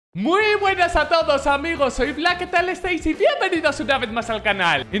Muy buenas a todos amigos, soy Black, ¿qué tal estáis? Y bienvenidos una vez más al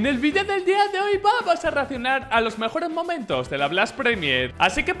canal. En el vídeo del día de hoy vamos a reaccionar a los mejores momentos de la Blast Premier.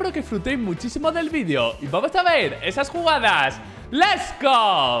 Así que espero que disfrutéis muchísimo del vídeo y vamos a ver esas jugadas. ¡Let's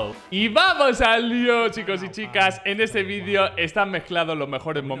go! Y vamos al lío, chicos y chicas. En este vídeo están mezclados los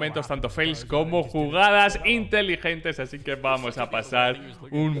mejores momentos, tanto fails como jugadas inteligentes. Así que vamos a pasar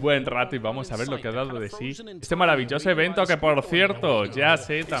un buen rato y vamos a ver lo que ha dado de sí este maravilloso evento, que por cierto, ya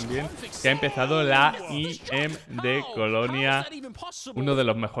sé también que ha empezado la IM de Colonia. Uno de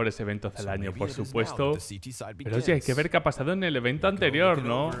los mejores eventos del año, por supuesto. Pero oye, hay que ver qué ha pasado en el evento anterior,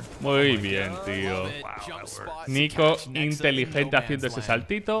 ¿no? Muy bien, tío. Nico, inteligente, haciendo ese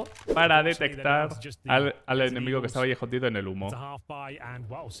saltito para detectar al enemigo que estaba ahí escondido en el humo.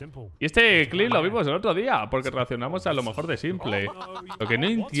 Y este clip lo vimos el otro día, porque reaccionamos a lo mejor de Simple. Lo que no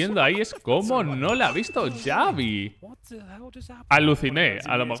entiendo ahí es cómo no la ha visto Javi. Aluciné.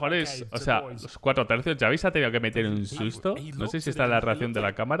 A lo mejor es... O sea, los 4 tercios. Javi se ha tenido que meter un susto. No sé si está en la reacción de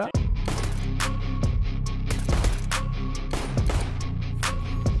la cámara.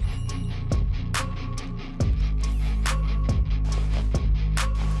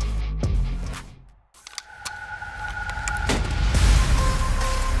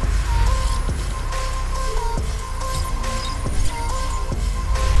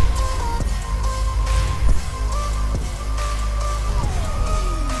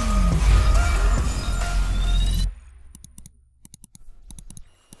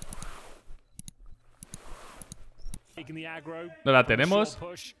 No la tenemos.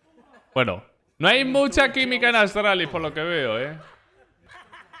 Bueno, no hay mucha química en Astralis por lo que veo,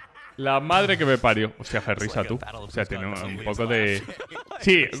 La madre que me parió. Hostia, qué risa tú. O sea, tiene un poco de...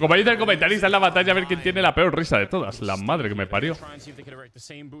 Sí, como dice el comentarista, en la batalla a ver quién tiene la peor risa de todas. La madre que me parió.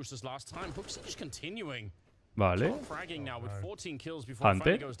 Vale.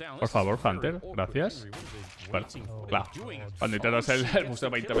 Hunter, por favor, Hunter, gracias. Bueno, claro. Cuando intentas el boost de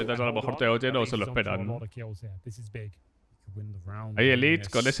 20 metros, a lo mejor te oyen o se lo esperan, ¿no? Ahí Elite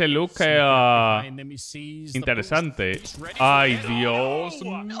con ese look interesante. ¡Ay, Dios!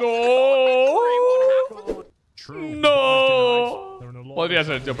 ¡No! ¡No! Podría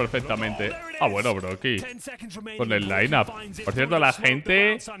ser yo perfectamente. Ah, bueno, Brocky. Con el lineup. Por cierto, la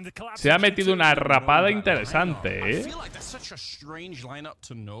gente se ha metido una rapada interesante,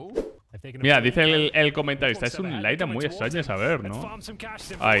 Mira, dice el comentarista, es un lineup muy extraño a saber, ¿no?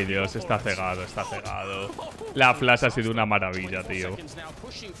 Ay, Dios, está cegado, está cegado. La flash ha sido una maravilla, tío.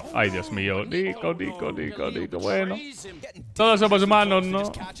 Ay, Dios mío. Nico. Bueno. Todos somos humanos, ¿no?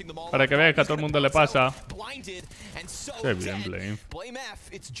 Para que veáis que a todo el mundo le pasa. Qué bien, Blame.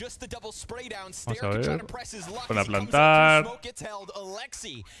 Vamos a ver. Para plantar.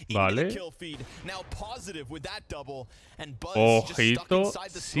 Vale. Ojito.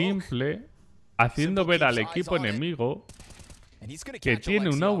 Simple. Haciendo ver al equipo enemigo que tiene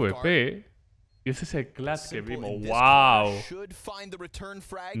una AWP. Y ese es el clutch que vimos. ¡Wow!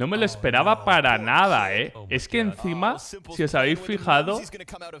 No me lo esperaba para nada, Es que encima, si os habéis fijado...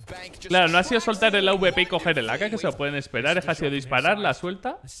 Claro, no ha sido soltar el AWP y coger el AK, que se lo pueden esperar. Ha sido disparar, la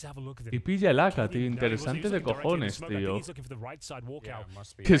suelta y pilla el AK, tío. Interesante de cojones, tío.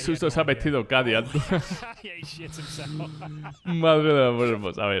 Qué susto se ha metido Cadian. Madre de amor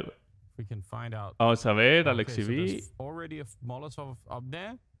hermosa. A ver. Vamos a ver, Alexi B.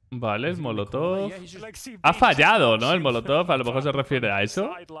 Vale, el molotov. Ha fallado, ¿no? El molotov, a lo mejor se refiere a eso.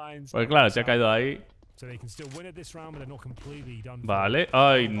 Pues claro, se ha caído ahí. Vale.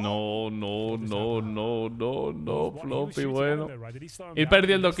 Ay, no. Floppy, bueno. Ir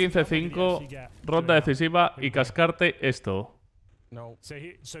perdiendo 15-5. Ronda decisiva y cascarte esto. Creo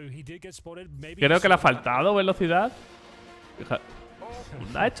que le ha faltado velocidad.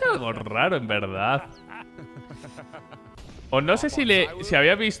 Ha hecho algo raro, en verdad. O no sé si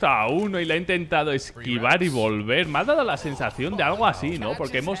había visto a uno y le ha intentado esquivar y volver. Me ha dado la sensación de algo así, ¿no?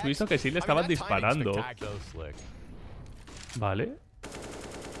 Porque hemos visto que sí le estaban disparando. Vale.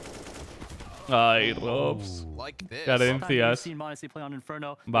 Ay, Robs. Carencias.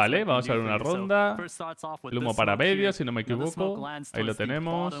 Vale, vamos a ver una ronda. El humo para medio, si no me equivoco. Ahí lo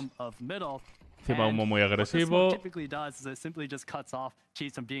tenemos. Encima humo muy agresivo.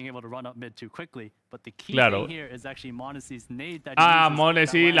 Claro. Ah,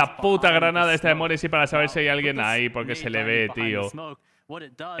 Monesi, la puta granada esta de Monesi para saber si hay alguien ahí, porque se le ve, tío.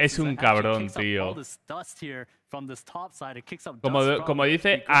 Es un cabrón, tío. Como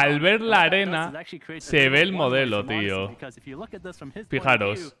dice, al ver la arena, se ve el modelo, tío.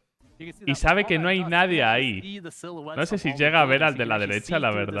 Fijaros. Y sabe que no hay nadie ahí. No sé si llega a ver al de la derecha, la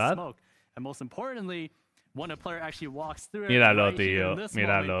verdad. Míralo, tío.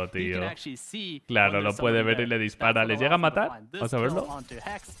 Míralo, tío. Claro, lo puede ver y le dispara. ¿Le llega a matar? Vamos a verlo.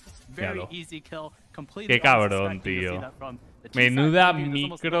 Míralo. Qué cabrón, tío. Menuda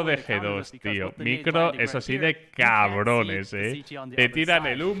micro de G2, tío. Micro, eso sí, de cabrones, ¿eh? Te tiran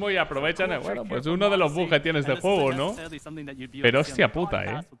el humo y aprovechan bueno, pues uno de los bugs que tiene este juego, ¿no? Pero hostia puta,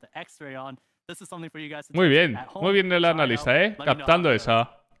 ¿eh? Muy bien el analista, ¿eh? Captando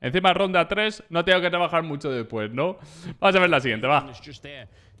esa. Encima ronda 3, no tengo que trabajar mucho después, ¿no? Vamos a ver la siguiente, va.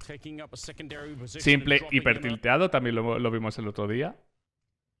 Simple hipertilteado, también lo vimos el otro día.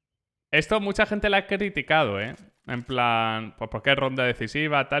 Esto mucha gente la ha criticado, ¿eh? En plan, pues porque es ronda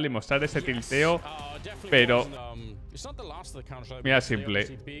decisiva, tal, y mostrar ese tilteo. Pero... Mira,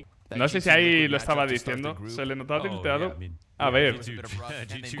 simple. No sé si ahí lo estaba diciendo. Se le notaba tilteado. A ver.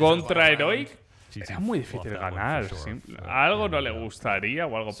 Contra Heroic era muy difícil ganar. Algo no le gustaría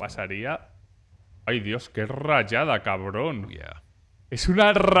o algo pasaría. Ay, Dios, qué rayada, cabrón. Es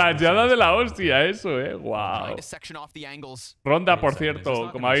una rayada de la hostia eso, wow. Ronda, por cierto,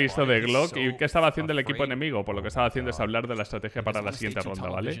 como habéis visto, de Glock. ¿Y qué estaba haciendo el equipo enemigo? Por lo que estaba haciendo es hablar de la estrategia para la siguiente ronda,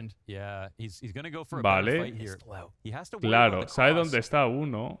 ¿vale? Vale. Claro, sabe dónde está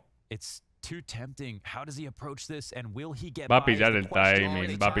uno. Va a pillar el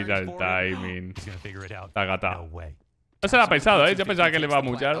timing, va a pillar el timing. La gata. No se lo ha pensado, ¿eh? Yo pensaba que le iba a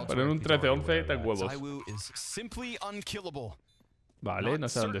mullar, pero en un 13-11 ten huevos. Vale, no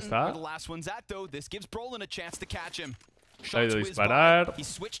sé dónde está. Le ha ido a disparar.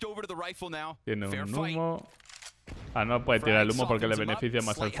 Tiene un humo. Ah, no puede tirar el humo porque le beneficia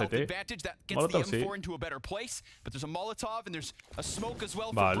más al CT. Molotov sí.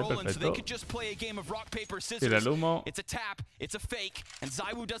 Vale, perfecto. Tira el humo.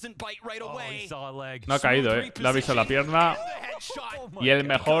 No ha caído, Le ha visto la pierna. Y el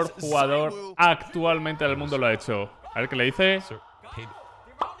mejor jugador actualmente del mundo lo ha hecho. A ver qué le dice.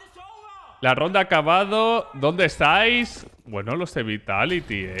 La ronda ha acabado. ¿Dónde estáis? Bueno, los de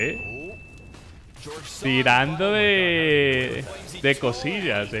Vitality, tirando de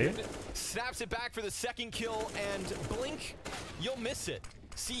cosillas,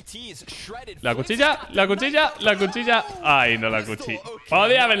 La cuchilla, la cuchilla, la cuchilla. Ay, no la cuchilla.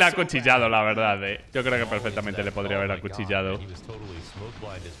 Podría haberla acuchillado, la verdad, Yo creo que perfectamente le podría haber acuchillado.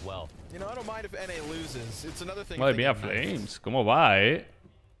 Madre mía, Flames. ¿Cómo va,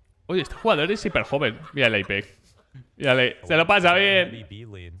 Oye, este jugador es hiper joven. Mírale, Apex. Mírale, se lo pasa bien.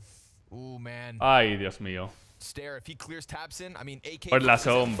 Ay, Dios mío. Por la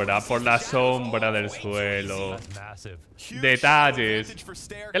sombra del suelo. Detalles.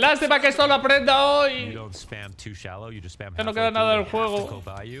 ¡Qué lástima que esto lo aprenda hoy! Que no queda nada del juego.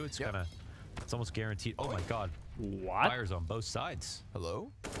 What?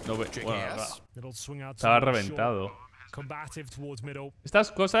 No ve. Bueno, estaba reventado.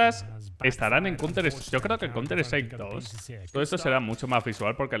 Estas cosas estarán en Counter. Yo creo que en Counter-Strike 2 todo esto será mucho más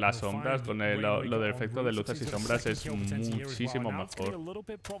visual porque las sombras con lo del efecto de luces y sombras es muchísimo mejor.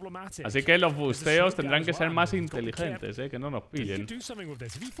 Así que los busteos tendrán que ser más inteligentes, que no nos pillen.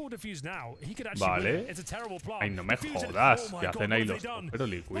 Vale. Ay, no me jodas. ¿Qué hacen ahí los pero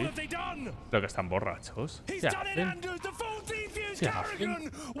Liquid? Creo que están borrachos. ¿Qué hacen? ¿Qué hacen?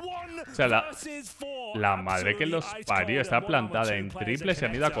 O sea, la madre que los parió está plantada en triple. Se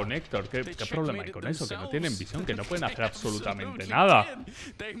han ido a Connector. ¿Qué problema hay con eso? Que no tienen visión, que no pueden hacer absolutamente nada.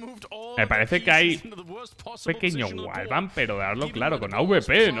 Me parece que hay un pequeño wallbang, pero darlo claro, con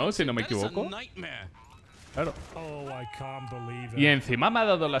AWP, ¿no? Si no me equivoco. Claro. Y encima me ha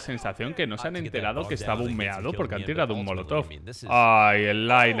dado la sensación que no se han enterado que estaba humeado porque han tirado un molotov. Ay, el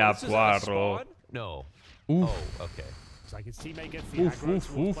line-up guarro. Uf.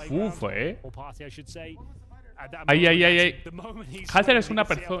 Uf, Ay. Hazel es una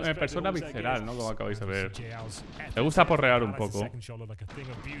persona visceral, ¿no? Como acabáis de ver. Me gusta porrear un poco.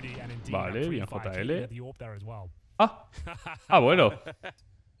 Vale, bien JL. Bueno.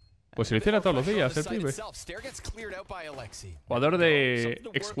 Pues si lo hiciera todos los días, el pibe. Jugador de...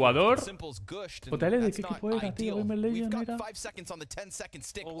 Exjugador. ¿JL de qué equipo era, tío? ¿Legend era?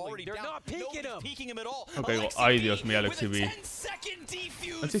 Ok, ay, Dios mío, Alexi B.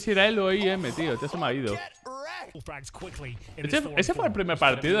 No sé si era él o IM, tío. Ya se me ha ido. Ese fue el primer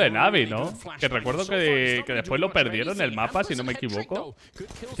partido de Navi, ¿no? Que recuerdo que después lo perdieron el mapa, si no me equivoco.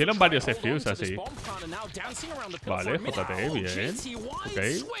 Hicieron varios FUs así. Vale, JT, bien.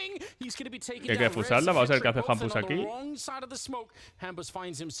 Ok. hay que fusarla. Vamos a ver qué hace Hampus aquí.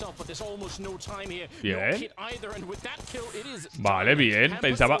 Bien. Vale, bien.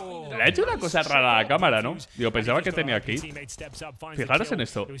 Pensaba... Le ha hecho una cosa rara a la cámara, ¿no? Digo, pensaba que tenía aquí. Fijaros en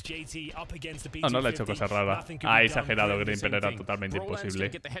esto. No, no le ha hecho cosa rara. Ha exagerado Green, pero era totalmente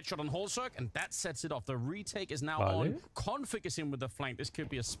imposible. Vale.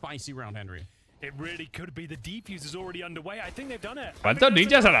 ¿Cuántos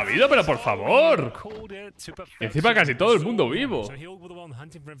ninjas han habido? Pero por favor. Y encima casi todo el mundo vivo.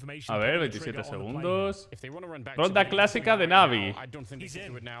 A ver, 27 segundos. Ronda clásica de Navi.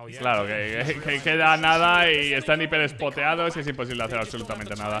 Claro, que queda nada y están hiper spoteados y es imposible hacer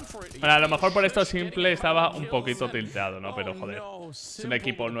absolutamente nada. Bueno, a lo mejor por esto simple estaba un poquito tilteado, ¿no? Pero joder, es un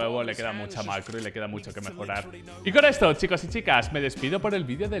equipo nuevo, le queda mucha macro y le queda mucho que mejorar. Y con esto, chicos y chicas, me despido por el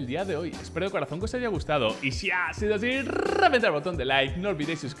vídeo del día de hoy. Espero de corazón que os haya gustado. Y si ha sido así, reventad el botón de like, no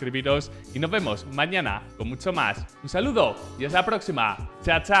olvidéis suscribiros. Y nos vemos mañana con mucho más. Un saludo y hasta la próxima.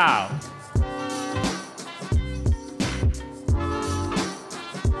 Chao, chao.